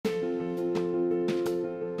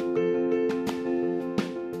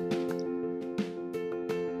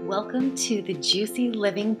Welcome to the Juicy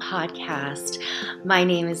Living Podcast. My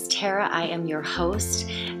name is Tara. I am your host,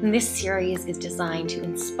 and this series is designed to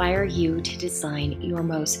inspire you to design your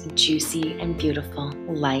most juicy and beautiful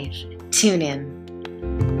life. Tune in.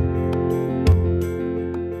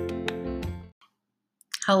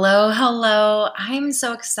 Hello. I'm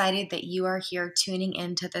so excited that you are here tuning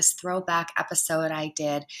into this throwback episode I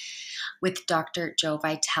did with Dr. Joe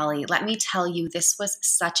Vitale. Let me tell you, this was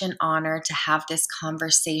such an honor to have this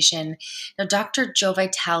conversation. Now, Dr. Joe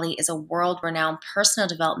Vitale is a world-renowned personal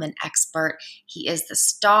development expert. He is the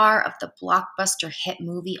star of the blockbuster hit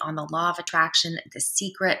movie on the law of attraction, The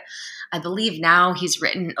Secret. I believe now he's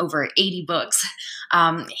written over 80 books.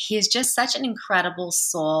 He is just such an incredible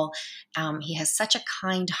soul. He has such a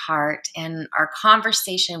kind heart, and our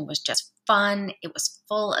conversation was just fun. It was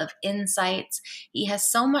full of insights. He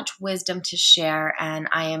has so much wisdom to share, and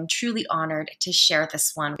I am truly honored to share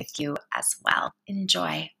this one with you as well.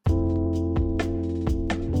 Enjoy.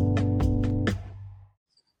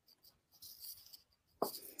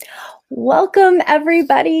 Welcome,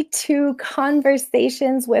 everybody, to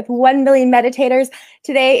Conversations with 1 Million Meditators.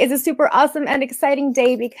 Today is a super awesome and exciting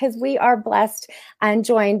day because we are blessed and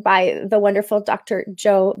joined by the wonderful Dr.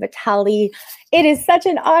 Joe Vitale. It is such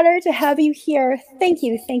an honor to have you here. Thank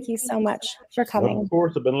you so much for coming. Of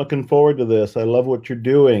course, I've been looking forward to this. I love what you're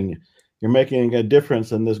doing. You're making a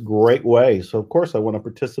difference in this great way. So, of course, I want to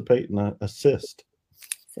participate and assist.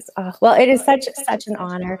 Well, it is such an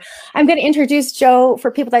honor. I'm going to introduce Joe for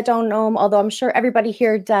people that don't know him, although I'm sure everybody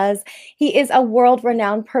here does. He is a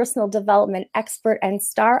world-renowned personal development expert and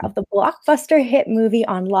star of the blockbuster hit movie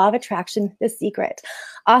on law of attraction, The Secret.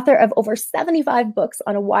 Author of over 75 books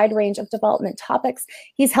on a wide range of development topics,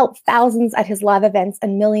 he's helped thousands at his live events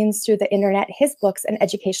and millions through the internet, his books, and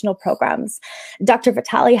educational programs. Dr.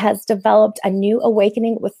 Vitale has developed a new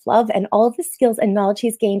awakening with love and all of the skills and knowledge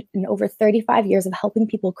he's gained in over 35 years of helping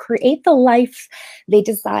people create the life they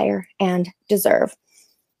desire and deserve.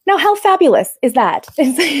 Now, how fabulous is that?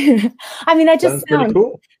 I mean, that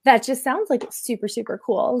just sounds like it's super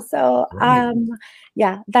cool. So,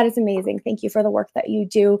 yeah, that is amazing. Thank you for the work that you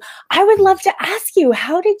do. I would love to ask you,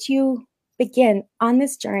 how did you begin on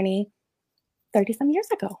this journey 30 some years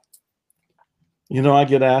ago? You know, I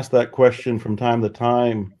get asked that question from time to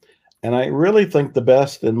time, and I really think the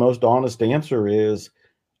best and most honest answer is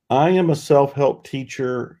I am a self-help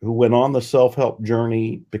teacher who went on the self-help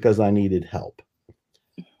journey because I needed help.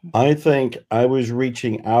 I think I was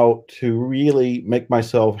reaching out to really make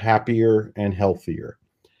myself happier and healthier.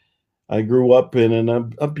 I grew up in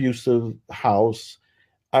an abusive house.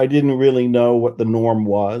 I didn't really know what the norm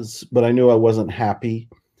was, but I knew I wasn't happy.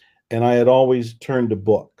 And I had always turned to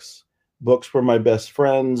books. Books were my best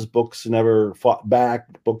friends. Books never fought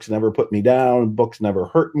back. Books never put me down. Books never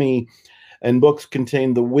hurt me. And books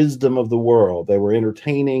contained the wisdom of the world. They were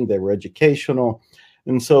entertaining. They were educational.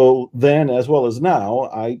 And so then, as well as now,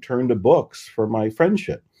 I turned to books for my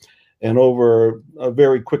friendship. And over a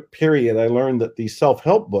very quick period, I learned that these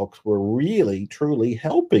self-help books were really, truly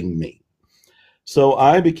helping me. So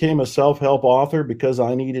I became a self-help author because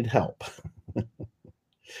I needed help.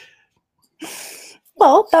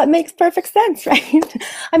 Well, that makes perfect sense, right?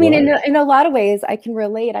 I mean, right. In a lot of ways, I can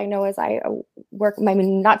relate. I know as I work, I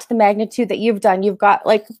mean, not to the magnitude that you've done. You've got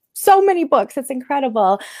like so many books. It's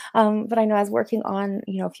incredible. But I know as working on,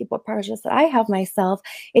 a few book projects that I have myself,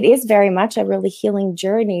 it is very much a really healing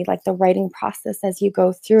journey, like the writing process as you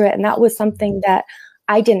go through it. And that was something that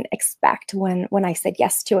I didn't expect when I said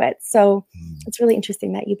yes to it. So it's really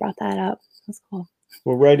interesting that you brought that up. That's cool.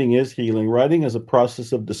 Well, writing is healing. Writing is a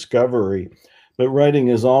process of discovery. But writing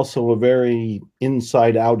is also a very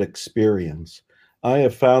inside-out experience. I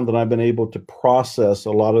have found that I've been able to process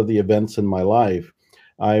a lot of the events in my life.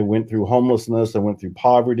 I went through homelessness. I went through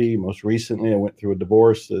poverty. Most recently, I went through a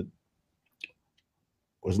divorce that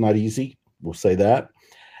was not easy. We'll say that.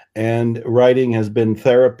 And writing has been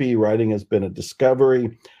therapy. Writing has been a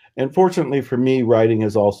discovery. And fortunately for me, writing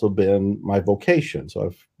has also been my vocation. So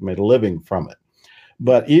I've made a living from it.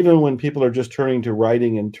 But even when people are just turning to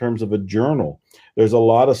writing in terms of a journal, there's a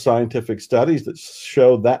lot of scientific studies that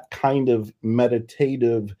show that kind of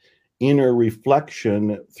meditative inner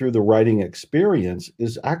reflection through the writing experience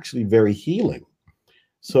is actually very healing.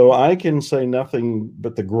 So I can say nothing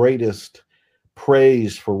but the greatest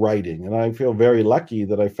praise for writing. And I feel very lucky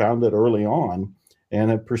that I found it early on and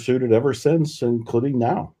have pursued it ever since, including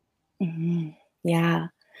now. Mm-hmm. Yeah.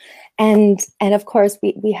 And of course,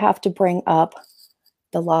 we have to bring up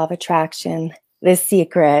the law of attraction, The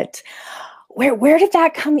Secret. Where did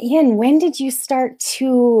that come in? When did you start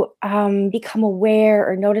to become aware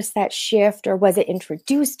or notice that shift, or was it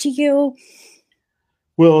introduced to you?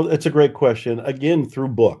 Well, it's a great question. Again, through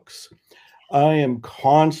books. I am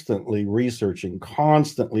constantly researching,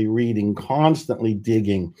 constantly reading, constantly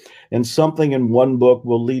digging, and something in one book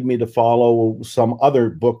will lead me to follow some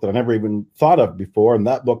other book that I never even thought of before, and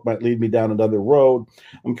that book might lead me down another road.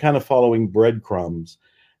 I'm kind of following breadcrumbs.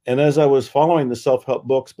 And as I was following the self-help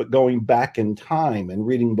books, but going back in time and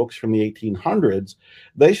reading books from the 1800s,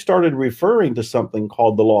 they started referring to something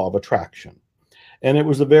called the law of attraction. And it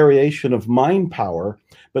was a variation of mind power,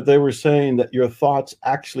 but they were saying that your thoughts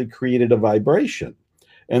actually created a vibration.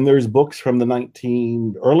 And there's books from the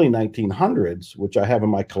early 1900s, which I have in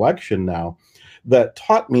my collection now, that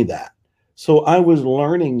taught me that. So I was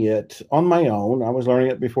learning it on my own. I was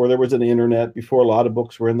learning it before there was an internet, before a lot of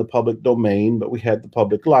books were in the public domain, but we had the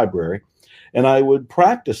public library, and I would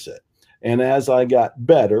practice it. And as I got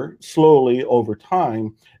better, slowly over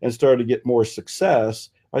time, and started to get more success,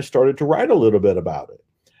 I started to write a little bit about it.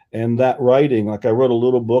 And that writing, like I wrote a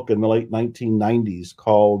little book in the late 1990s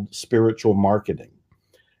called Spiritual Marketing.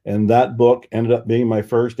 And that book ended up being my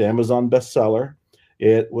first Amazon bestseller.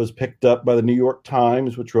 It was picked up by the New York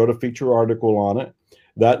Times, which wrote a feature article on it.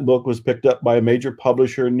 That book was picked up by a major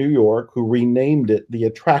publisher in New York who renamed it The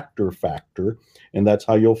Attractor Factor. And that's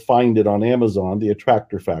how you'll find it on Amazon, The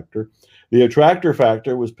Attractor Factor. The Attractor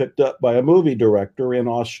Factor was picked up by a movie director in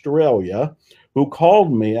Australia who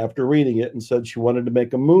called me after reading it and said she wanted to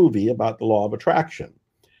make a movie about the law of attraction.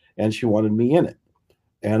 And she wanted me in it.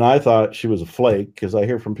 And I thought she was a flake, because I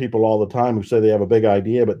hear from people all the time who say they have a big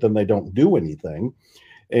idea, but then they don't do anything.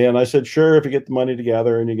 And I said, sure, if you get the money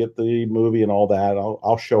together and you get the movie and all that,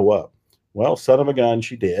 I'll show up. Well, son of a gun,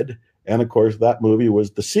 she did. And of course, that movie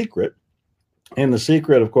was The Secret. And The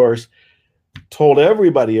Secret, of course, told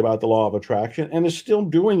everybody about the law of attraction and is still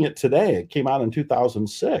doing it today. It came out in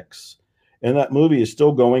 2006. And that movie is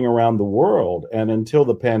still going around the world. And until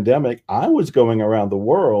the pandemic, I was going around the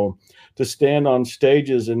world to stand on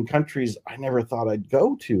stages in countries I never thought I'd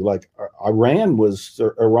go to. Like Iran was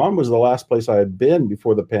the last place I had been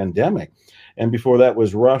before the pandemic. And before that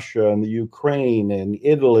was Russia and the Ukraine and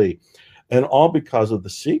Italy, and all because of The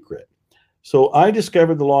Secret. So I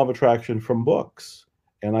discovered the law of attraction from books,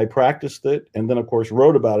 and I practiced it. And then, of course,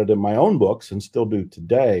 wrote about it in my own books and still do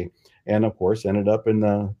today. And of course, ended up in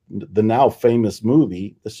the now famous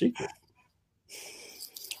movie, The Secret.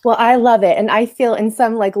 Well, I love it. And I feel in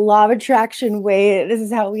some like law of attraction way, this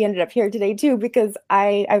is how we ended up here today too, because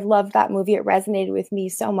I loved that movie. It resonated with me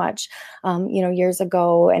so much, years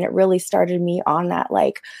ago. And it really started me on that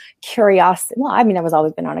like curiosity. Well, I mean, I was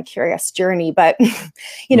always been on a curious journey, but,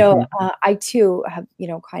 I too have,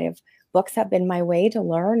 kind of books have been my way to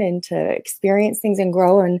learn and to experience things and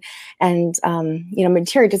grow, and I'm an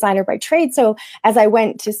interior designer by trade. So as I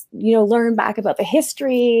went to, learn back about the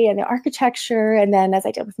history and the architecture, and then as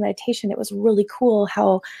I did with meditation, it was really cool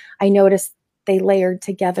how I noticed they layered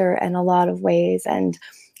together in a lot of ways. And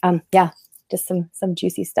just some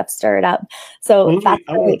juicy stuff stirred up. So I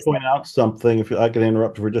want to point out something, if I can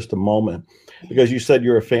interrupt for just a moment, because you said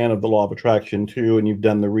you're a fan of the law of attraction too, and you've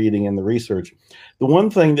done the reading and the research. The one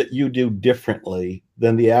thing that you do differently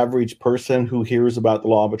than the average person who hears about the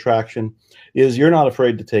law of attraction is you're not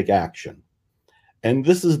afraid to take action. And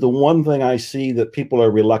this is the one thing I see that people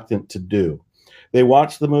are reluctant to do. They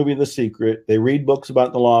watch the movie The Secret, they read books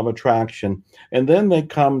about the law of attraction, and then they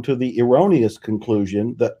come to the erroneous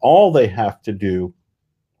conclusion that all they have to do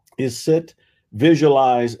is sit,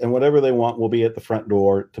 visualize, and whatever they want will be at the front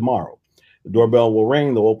door tomorrow. The doorbell will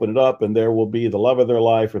ring, they'll open it up, and there will be the love of their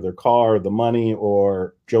life, or their car, or the money,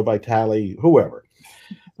 or Joe Vitale, whoever,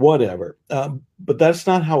 whatever. But that's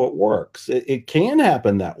not how it works. It can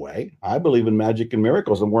happen that way. I believe in magic and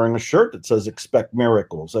miracles. I'm wearing a shirt that says expect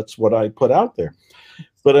miracles. That's what I put out there.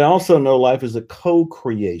 But I also know life is a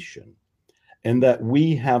co-creation, and that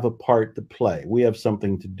we have a part to play. We have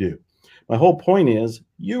something to do. My whole point is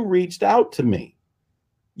you reached out to me.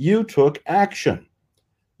 You took action.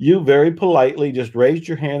 You very politely just raised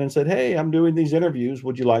your hand and said, hey, I'm doing these interviews.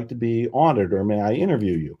 Would you like to be on it, or may I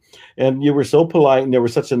interview you? And you were so polite, and there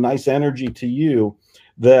was such a nice energy to you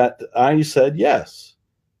that I said yes.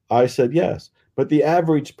 I said yes. But the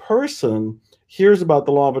average person hears about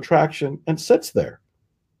the law of attraction and sits there.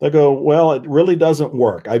 They go, well, it really doesn't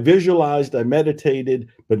work. I visualized, I meditated,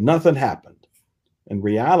 but nothing happened. In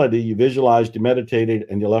reality, you visualized, you meditated,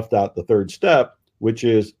 and you left out the third step, which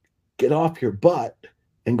is get off your butt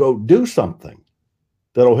and go do something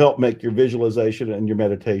that'll help make your visualization and your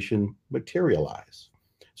meditation materialize.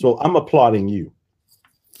 So I'm applauding you.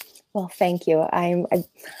 Well, thank you.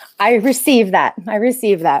 I receive that. I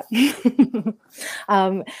receive that.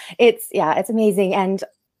 It's amazing. And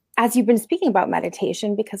as you've been speaking about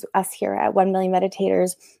meditation, because us here at 1 Million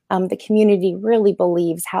Meditators, the community really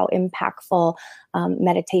believes how impactful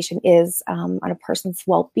meditation is on a person's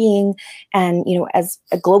well-being, and as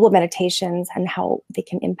a global meditations and how they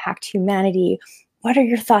can impact humanity. What are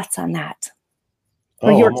your thoughts on that?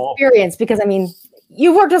 Or your experience? Because I mean,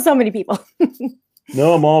 you've worked with so many people.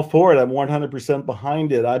 No, I'm all for it. I'm 100%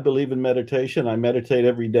 behind it. I believe in meditation. I meditate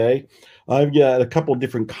every day. I've got a couple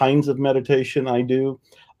different kinds of meditation I do.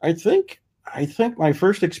 I think my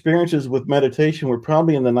first experiences with meditation were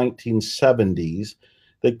probably in the 1970s.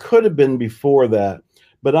 They could have been before that,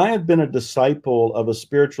 but I had been a disciple of a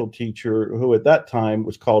spiritual teacher who at that time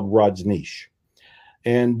was called Rajneesh.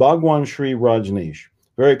 And Bhagwan Sri Rajneesh,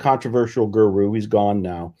 very controversial guru, he's gone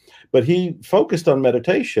now, but he focused on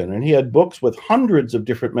meditation, and he had books with hundreds of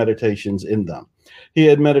different meditations in them. He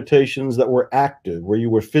had meditations that were active, where you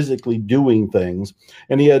were physically doing things,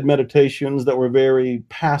 and he had meditations that were very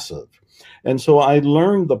passive. And so I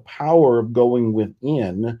learned the power of going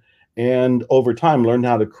within, and over time learned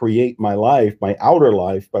how to create my life, my outer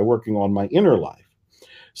life, by working on my inner life.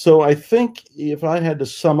 So I think if I had to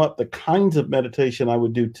sum up the kinds of meditation I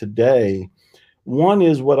would do today, one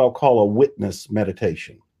is what I'll call a witness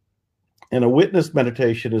meditation. And a witness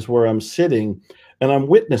meditation is where I'm sitting and I'm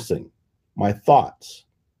witnessing my thoughts,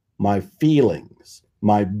 my feelings,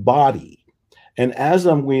 my body. And as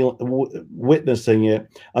I'm witnessing it,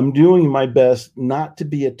 I'm doing my best not to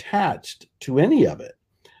be attached to any of it.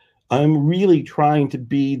 I'm really trying to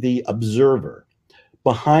be the observer.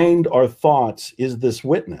 Behind our thoughts is this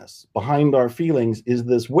witness. Behind our feelings is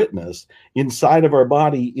this witness. Inside of our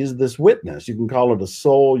body is this witness. You can call it a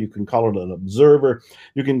soul. You can call it an observer.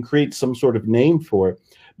 You can create some sort of name for it.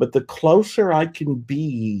 But the closer I can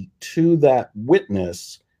be to that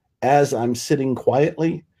witness as I'm sitting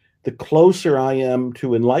quietly, the closer I am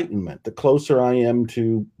to enlightenment, the closer I am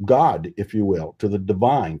to God, if you will, to the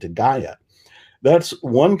divine, to Gaia. That's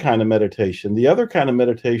one kind of meditation. The other kind of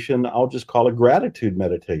meditation, I'll just call a gratitude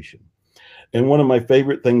meditation. And one of my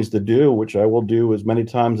favorite things to do, which I will do as many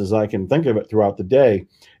times as I can think of it throughout the day,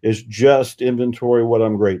 is just inventory what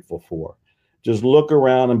I'm grateful for. Just look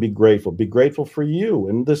around and be grateful. Be grateful for you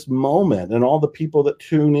in this moment and all the people that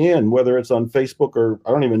tune in, whether it's on Facebook or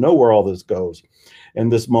I don't even know where all this goes.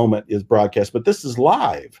 And this moment is broadcast, but this is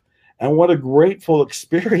live. And what a grateful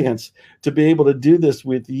experience to be able to do this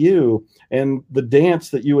with you. And the dance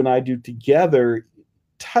that you and I do together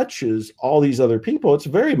touches all these other people. It's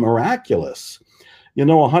very miraculous.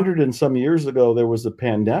 100 and some years ago, there was a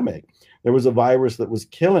pandemic. There was a virus that was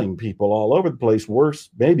killing people all over the place,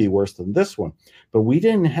 maybe worse than this one. But we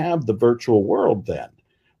didn't have the virtual world then.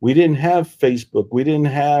 We didn't have Facebook. We didn't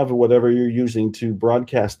have whatever you're using to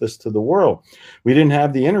broadcast this to the world. We didn't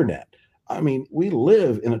have the internet. I mean, we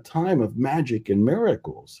live in a time of magic and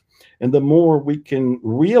miracles. And the more we can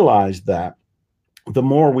realize that, the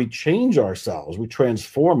more we change ourselves, we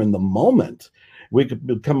transform in the moment. We could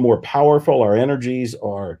become more powerful. Our energies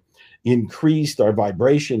are increased. Our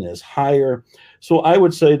vibration is higher. So I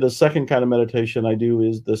would say the second kind of meditation I do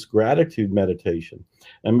is this gratitude meditation.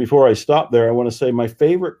 And before I stop there, I want to say my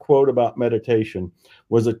favorite quote about meditation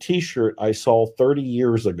was a t-shirt I saw 30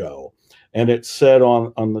 years ago. And it said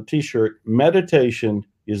on the t-shirt, meditation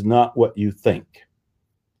is not what you think.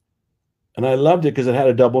 And I loved it because it had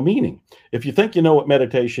a double meaning. If you think you know what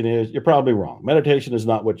meditation is, you're probably wrong. Meditation is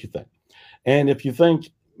not what you think. And if you think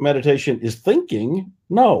meditation is thinking,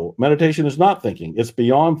 no, meditation is not thinking. It's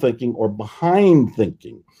beyond thinking or behind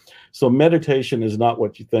thinking. So meditation is not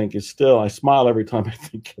what you think. It's still, I smile every time I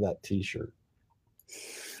think of that t-shirt.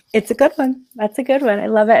 It's a good one. That's a good one. I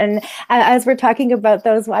love it. And as we're talking about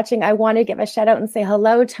those watching, I want to give a shout out and say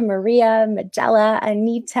hello to Maria, Magella,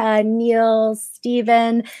 Anita, Neil,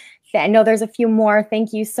 Stephen. I know there's a few more.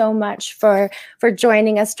 Thank you so much for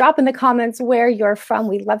joining us. Drop in the comments where you're from.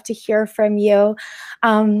 We'd love to hear from you.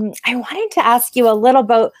 I wanted to ask you a little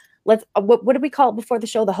about what did we call it before the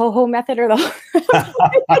show? The ho-ho method or the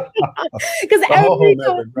because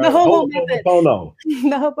the ho-ho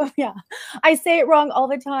method. Yeah. I say it wrong all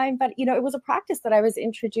the time, but it was a practice that I was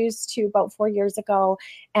introduced to about 4 years ago,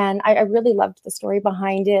 and I really loved the story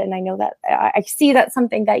behind it. And I know that I see that's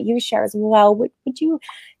something that you share as well. Would you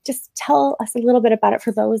just tell us a little bit about it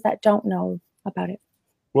for those that don't know about it?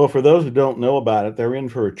 Well, for those who don't know about it, they're in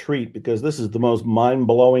for a treat because this is the most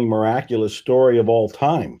mind-blowing, miraculous story of all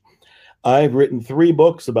time. I've written 3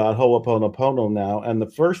 books about Ho'oponopono now, and the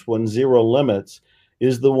first one, Zero Limits,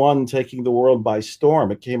 is the one taking the world by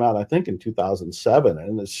storm. It came out, I think, in 2007,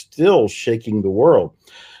 and it's still shaking the world.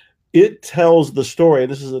 It tells the story,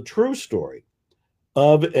 and this is a true story,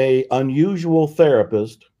 of an unusual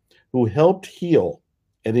therapist who helped heal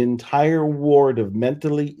an entire ward of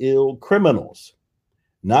mentally ill criminals,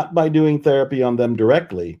 not by doing therapy on them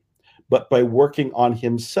directly, but by working on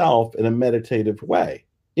himself in a meditative way,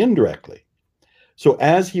 indirectly. So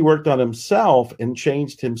as he worked on himself and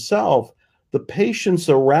changed himself, the patients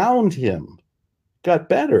around him got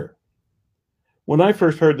better. When I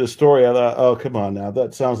first heard this story, I thought, oh, come on now,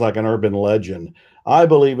 that sounds like an urban legend. I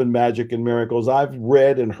believe in magic and miracles. I've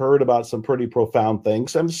read and heard about some pretty profound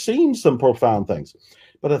things. I've seen some profound things.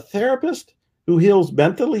 But a therapist who heals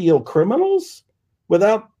mentally ill criminals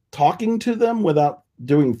without talking to them, without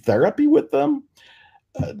doing therapy with them,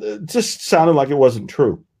 it just sounded like it wasn't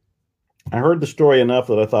true. I heard the story enough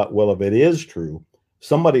that I thought, well, if it is true,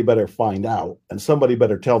 somebody better find out and somebody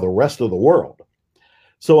better tell the rest of the world.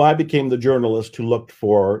 So I became the journalist who looked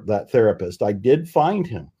for that therapist. I did find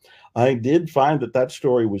him. I did find that that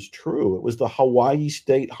story was true. It was the Hawaii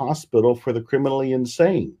State Hospital for the Criminally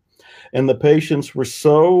Insane. And the patients were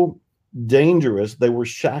so dangerous, they were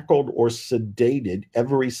shackled or sedated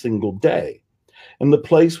every single day. And the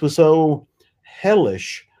place was so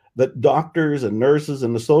hellish that doctors and nurses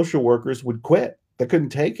and the social workers would quit. They couldn't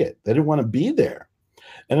take it. They didn't want to be there.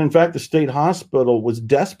 And in fact, the state hospital was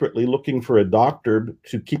desperately looking for a doctor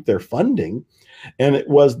to keep their funding. And it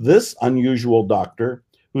was this unusual doctor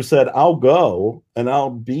who said, I'll go and I'll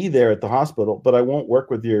be there at the hospital, but I won't work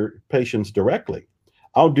with your patients directly.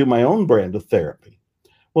 I'll do my own brand of therapy.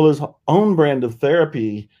 Well, his own brand of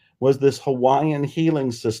therapy was this Hawaiian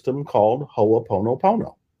healing system called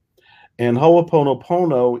Ho'oponopono. And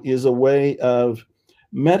Ho'oponopono is a way of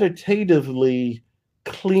meditatively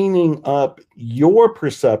cleaning up your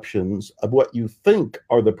perceptions of what you think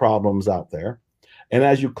are the problems out there. And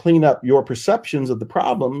as you clean up your perceptions of the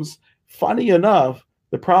problems, funny enough,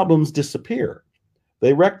 the problems disappear.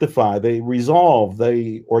 They rectify, they resolve,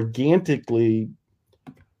 they organically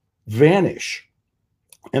vanish.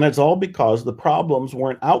 And it's all because the problems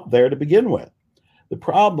weren't out there to begin with. The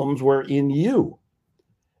problems were in you.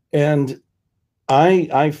 And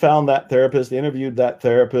I found that therapist, interviewed that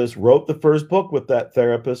therapist, wrote the first book with that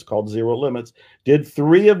therapist called Zero Limits, did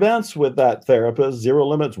 3 events with that therapist, Zero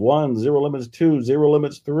Limits 1, Zero Limits 2, Zero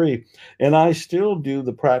Limits 3. And I still do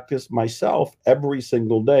the practice myself every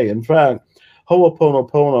single day. In fact,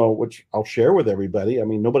 Ho'oponopono, which I'll share with everybody, I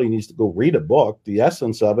mean, nobody needs to go read a book. The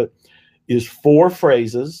essence of it is 4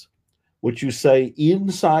 phrases, which you say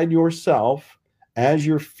inside yourself as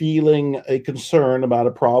you're feeling a concern about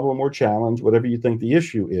a problem or challenge, whatever you think the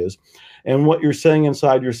issue is. And what you're saying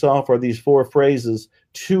inside yourself are these 4 phrases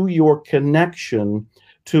to your connection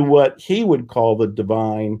to what he would call the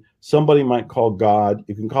divine. Somebody might call God.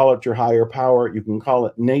 You can call it your higher power. You can call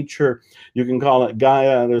it nature. You can call it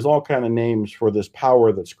Gaia. There's all kinds of names for this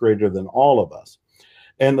power that's greater than all of us.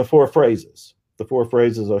 And the 4 phrases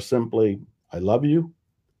are simply, I love you.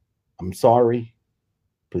 I'm sorry.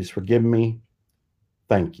 Please forgive me.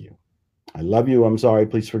 Thank you. I love you. I'm sorry.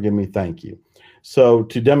 Please forgive me. Thank you. So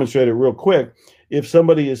to demonstrate it real quick, if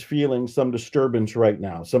somebody is feeling some disturbance right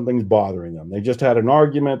now, something's bothering them, they just had an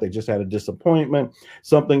argument, they just had a disappointment,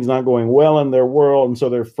 something's not going well in their world, and so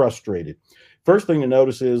they're frustrated. First thing to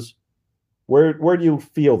notice is, where do you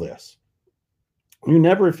feel this? You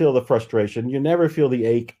never feel the frustration. You never feel the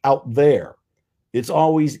ache out there. It's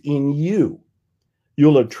always in you.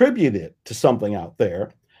 You'll attribute it to something out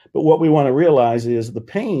there. But what we want to realize is the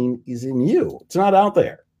pain is in you. It's not out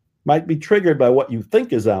there. Might be triggered by what you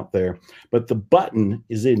think is out there, but the button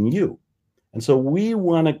is in you. And so we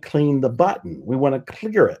want to clean the button. We want to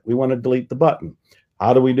clear it. We want to delete the button.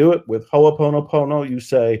 How do we do it? With Ho'oponopono, you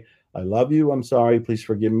say, I love you. I'm sorry. Please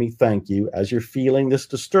forgive me. Thank you. As you're feeling this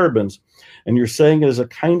disturbance, and you're saying it as a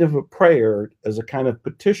kind of a prayer, as a kind of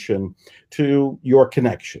petition to your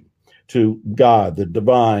connection, to God, the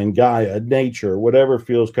divine, Gaia, nature, whatever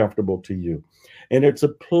feels comfortable to you. And it's a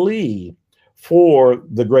plea for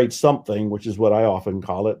the great something, which is what I often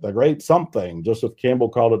call it, the great something. Joseph Campbell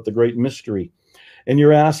called it the great mystery. And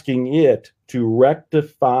you're asking it to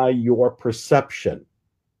rectify your perception.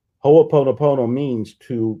 Ho'oponopono means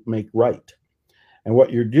to make right. And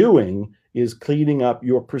what you're doing is cleaning up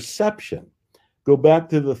your perception. Go back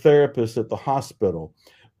to the therapist at the hospital.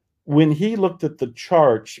 When he looked at the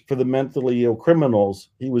charts for the mentally ill criminals,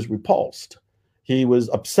 he was repulsed. He was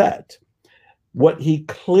upset. What he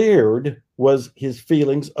cleared was his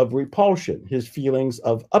feelings of repulsion, his feelings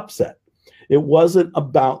of upset. It wasn't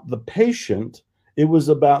about the patient. It was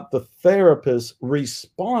about the therapist's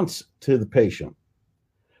response to the patient.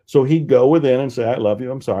 So he'd go within and say, I love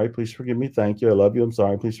you. I'm sorry. Please forgive me. Thank you. I love you. I'm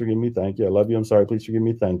sorry. Please forgive me. Thank you. I love you. I'm sorry. Please forgive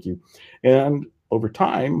me. Thank you. And over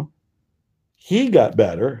time, he got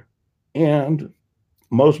better. And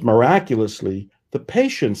most miraculously, the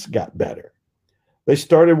patients got better. They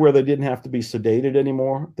started where they didn't have to be sedated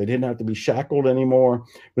anymore. They didn't have to be shackled anymore.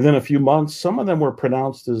 Within a few months, some of them were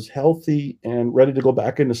pronounced as healthy and ready to go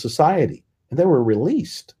back into society, and they were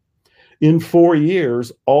released. In 4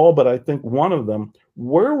 years, all but I think one of them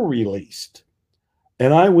were released.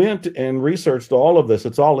 And I went and researched all of this.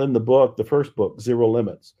 It's all in the book, the first book, Zero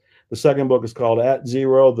Limits. The second book is called At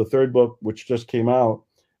Zero. The third book, which just came out,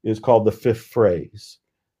 is called The Fifth Phrase.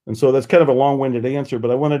 And so that's kind of a long-winded answer, but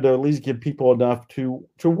I wanted to at least give people enough to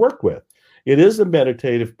work with. It is a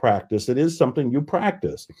meditative practice. It is something you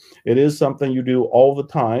practice. It is something you do all the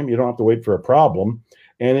time. You don't have to wait for a problem.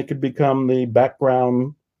 And it could become the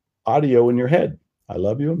background audio in your head. I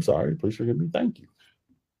love you. I'm sorry. Please forgive me. Thank you.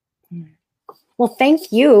 Well,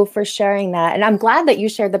 thank you for sharing that. And I'm glad that you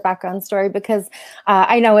shared the background story, because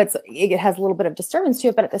I know it has a little bit of disturbance to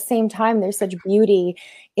it, but at the same time, there's such beauty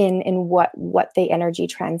in what the energy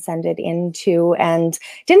transcended into. And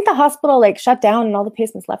didn't the hospital like shut down and all the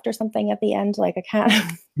patients left or something at the end? Like, I can't.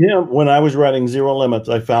 Yeah, when I was writing Zero Limits,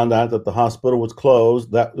 I found out that the hospital was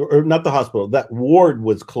closed. Or not the hospital, that ward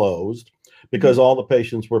was closed because all the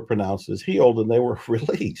patients were pronounced as healed and they were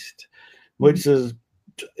released, which is,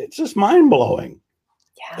 it's just mind-blowing.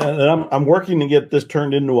 Yeah. And I'm working to get this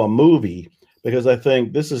turned into a movie, because I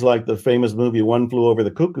think this is like the famous movie One Flew Over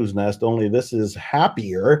the Cuckoo's Nest, only this is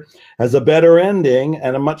happier, has a better ending,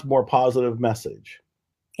 and a much more positive message.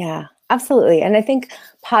 Yeah, absolutely. And I think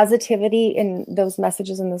positivity in those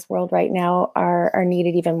messages in this world right now are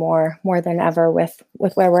needed even more than ever with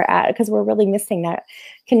where we're at, because we're really missing that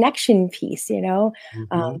connection piece, you know?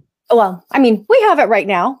 Mm-hmm. Well, I mean, we have it right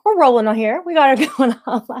now. We're rolling on here. We got it going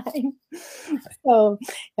online. So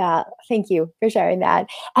yeah, thank you for sharing that.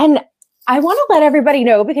 And I want to let everybody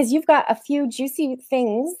know, because you've got a few juicy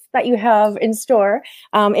things that you have in store.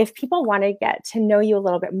 If people want to get to know you a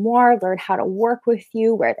little bit more, learn how to work with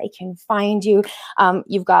you, where they can find you,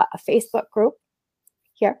 you've got a Facebook group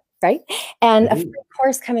here, right? And a free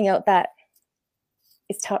course coming out that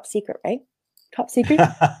is top secret, right? Top secret?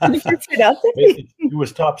 It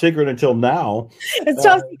was top secret until now. It's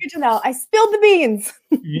top secret until now. I spilled the beans.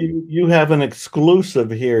 You have an exclusive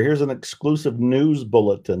here. Here's an exclusive news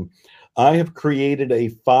bulletin. I have created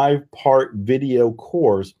a 5-part video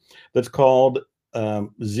course that's called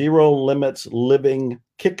Zero Limits Living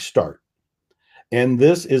Kickstart. And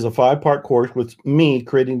this is a 5-part course with me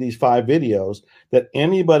creating these 5 videos that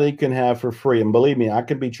anybody can have for free. And believe me, I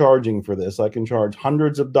can be charging for this. I can charge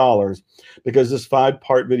hundreds of dollars, because this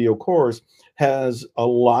 5-part video course has a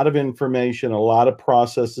lot of information, a lot of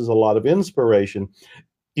processes, a lot of inspiration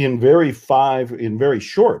in very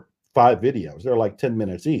short 5 videos. They're like 10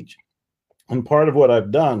 minutes each. And part of what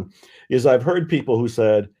I've done is I've heard people who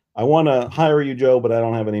said, I want to hire you, Joe, but I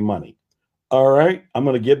don't have any money. All right, I'm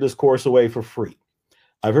going to give this course away for free.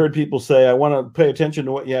 I've heard people say, I want to pay attention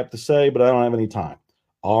to what you have to say, but I don't have any time.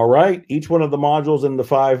 All right, each one of the modules in the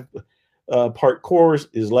 5-part course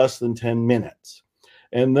is less than 10 minutes.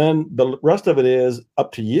 And then the rest of it is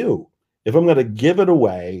up to you. If I'm going to give it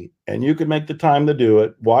away and you can make the time to do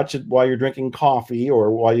it, watch it while you're drinking coffee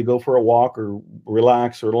or while you go for a walk or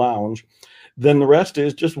relax or lounge, then the rest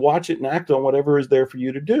is just watch it and act on whatever is there for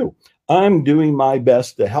you to do. I'm doing my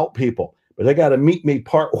best to help people, but they got to meet me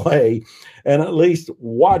part way and at least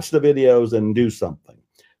watch the videos and do something.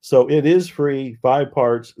 So it is free, 5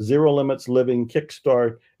 parts, Zero Limits Living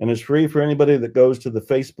Kickstart, and it's free for anybody that goes to the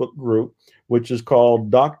Facebook group, which is called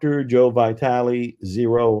Dr. Joe Vitale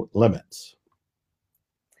Zero Limits.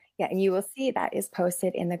 Yeah, and you will see that is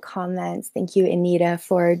posted in the comments. Thank you, Anita,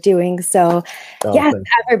 for doing so. Yes,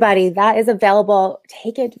 everybody, that is available.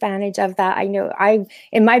 Take advantage of that. I know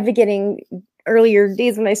in my beginning, earlier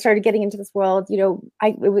days when I started getting into this world, you know,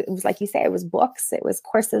 it was like you say, it was books, it was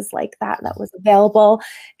courses like that was available,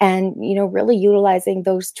 and, you know, really utilizing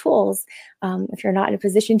those tools if you're not in a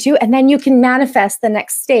position to, and then you can manifest the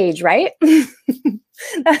next stage, right?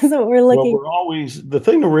 That's what we're looking for. The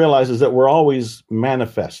thing to realize is that we're always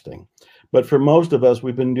manifesting, but for most of us,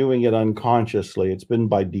 we've been doing it unconsciously. It's been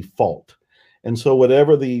by default. And so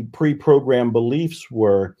whatever the pre-programmed beliefs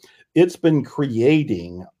were, it's been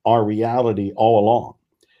creating our reality all along.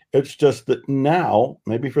 It's just that now,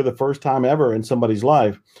 maybe for the first time ever in somebody's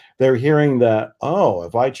life, they're hearing that, oh,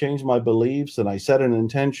 if I change my beliefs and I set an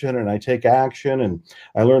intention and I take action and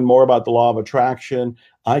I learn more about the law of attraction,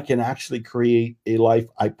 I can actually create a life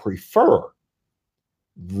I prefer.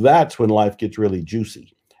 That's when life gets really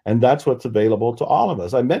juicy. And that's what's available to all of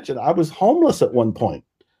us. I mentioned I was homeless at one point.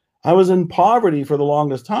 I was in poverty for the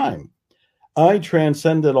longest time. I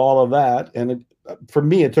transcended all of that. And for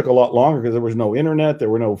me, it took a lot longer because there was no internet. There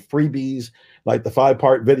were no freebies like the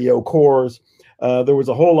 5-part video course. There was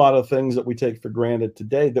a whole lot of things that we take for granted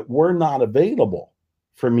today that were not available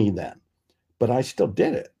for me then, but I still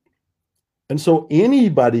did it. And so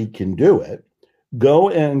anybody can do it. Go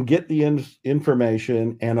and get the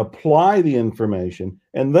information and apply the information,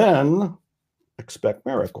 and then expect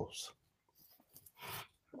miracles.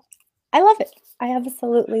 I love it. I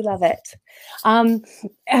absolutely love it.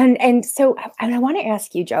 And so I want to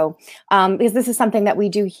ask you, Joe, because this is something that we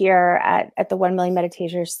do here at the 1 Million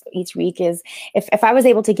Meditators each week, is if I was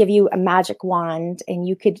able to give you a magic wand and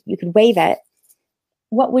you could wave it,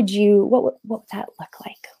 what would that look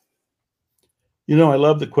like? You know, I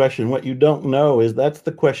love the question. What you don't know is that's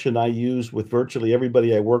the question I use with virtually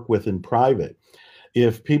everybody I work with in private.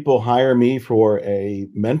 If people hire me for a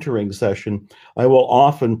mentoring session, I will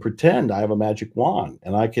often pretend I have a magic wand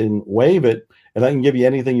and I can wave it and I can give you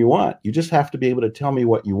anything you want. You just have to be able to tell me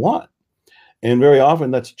what you want. And very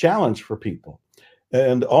often that's a challenge for people.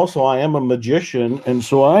 And also I am a magician, and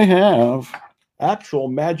so I have actual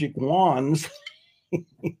magic wands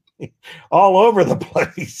all over the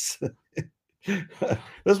place.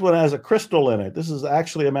 This one has a crystal in it. This is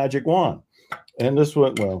actually a magic wand. And this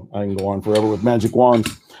one, well, I can go on forever with magic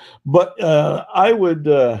wands. But I would,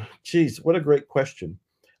 geez, what a great question.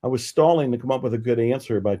 I was stalling to come up with a good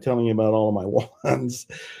answer by telling you about all of my wands.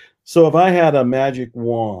 So if I had a magic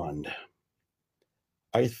wand,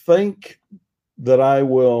 I think that I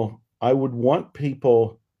would want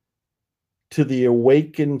people to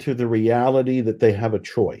awaken to the reality that they have a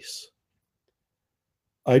choice.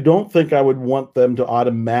 I don't think I would want them to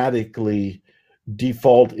automatically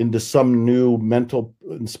default into some new mental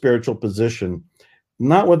and spiritual position,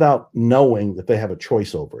 not without knowing that they have a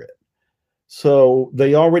choice over it. So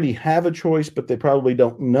they already have a choice, but they probably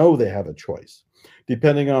don't know they have a choice.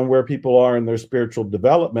 Depending on where people are in their spiritual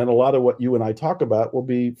development, a lot of what you and I talk about will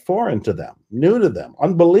be foreign to them, new to them,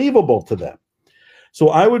 unbelievable to them. So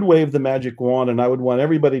I would wave the magic wand, and I would want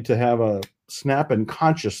everybody to have a snap in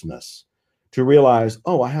consciousness to realize,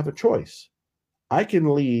 oh, I have a choice. I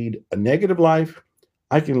can lead a negative life.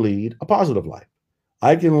 I can lead a positive life.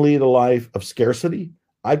 I can lead a life of scarcity.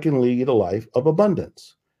 I can lead a life of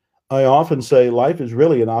abundance. I often say life is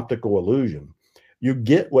really an optical illusion. You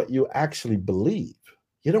get what you actually believe.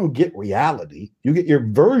 You don't get reality. You get your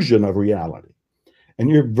version of reality. And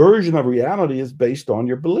your version of reality is based on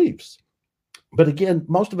your beliefs. But again,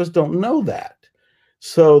 most of us don't know that.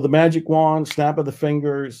 So the magic wand, snap of the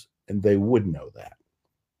fingers, and they would know that.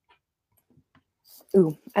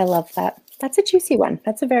 Ooh, I love that. That's a juicy one.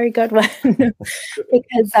 That's a very good one.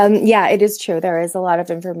 Because, yeah, it is true. There is a lot of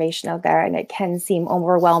information out there, and it can seem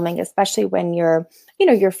overwhelming, especially when you're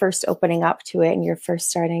first opening up to it and you're first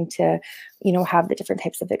starting to, have the different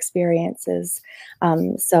types of experiences.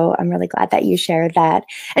 So I'm really glad that you shared that.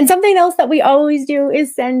 And something else that we always do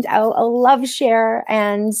is send out a love share.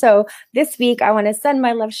 And so this week, I want to send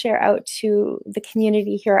my love share out to the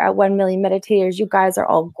community here at 1 Million Meditators. You guys are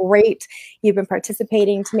all great. You've been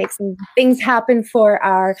participating to make some things happen for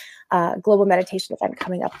our global meditation event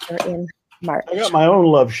coming up here in March. I got my own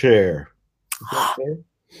love share.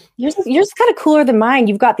 Yours is kind of cooler than mine.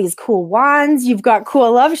 You've got these cool wands. You've got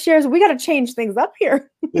cool love shares. We got to change things up here.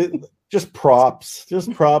 Just props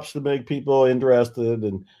to make people interested.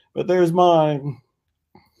 But there's mine.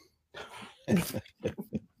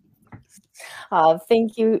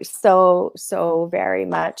 Thank you so very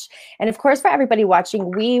much. And of course, for everybody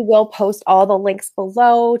watching, we will post all the links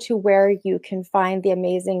below to where you can find the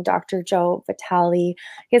amazing Dr. Joe Vitale,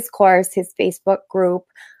 his course, his Facebook group,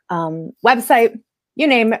 website. You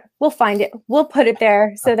name it, we'll find it. We'll put it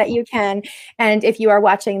there so that you can. And if you are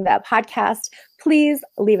watching the podcast, please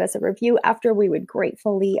leave us a review after. We would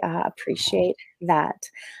gratefully appreciate that.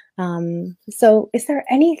 So is there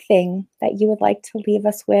anything that you would like to leave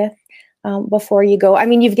us with before you go? I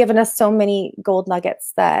mean, you've given us so many gold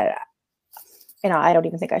nuggets that, I don't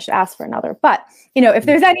even think I should ask for another. But, if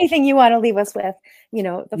there's anything you want to leave us with,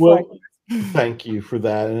 the floor. Thank you for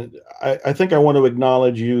that. And I think I want to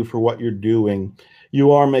acknowledge you for what you're doing.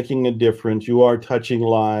 You are making a difference. You are touching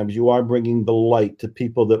lives. You are bringing the light to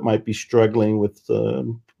people that might be struggling with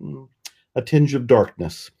a tinge of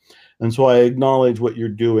darkness. And so I acknowledge what you're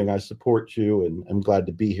doing. I support you, and I'm glad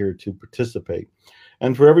to be here to participate.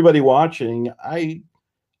 And for everybody watching, I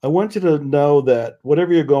want you to know that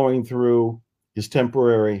whatever you're going through is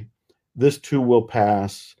temporary. This too will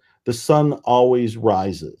pass. The sun always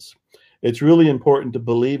rises. It's really important to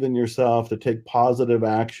believe in yourself, to take positive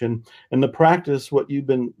action, and to practice what you've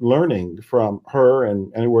been learning from her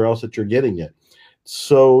and anywhere else that you're getting it,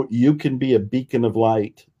 so you can be a beacon of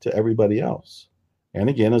light to everybody else. And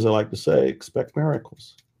again, as I like to say, expect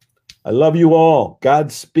miracles. I love you all.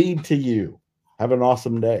 Godspeed to you. Have an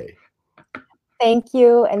awesome day. Thank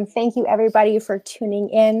you. And thank you, everybody, for tuning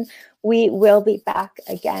in. We will be back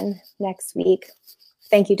again next week.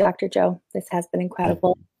 Thank you, Dr. Joe. This has been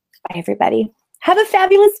incredible. Bye, everybody. Have a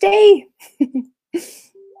fabulous day.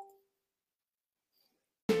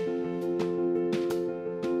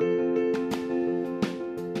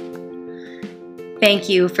 Thank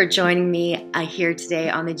you for joining me here today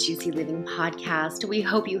on the Juicy Living podcast. We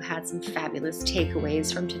hope you had some fabulous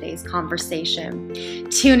takeaways from today's conversation.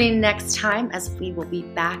 Tune in next time as we will be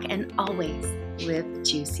back and always live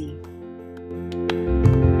juicy.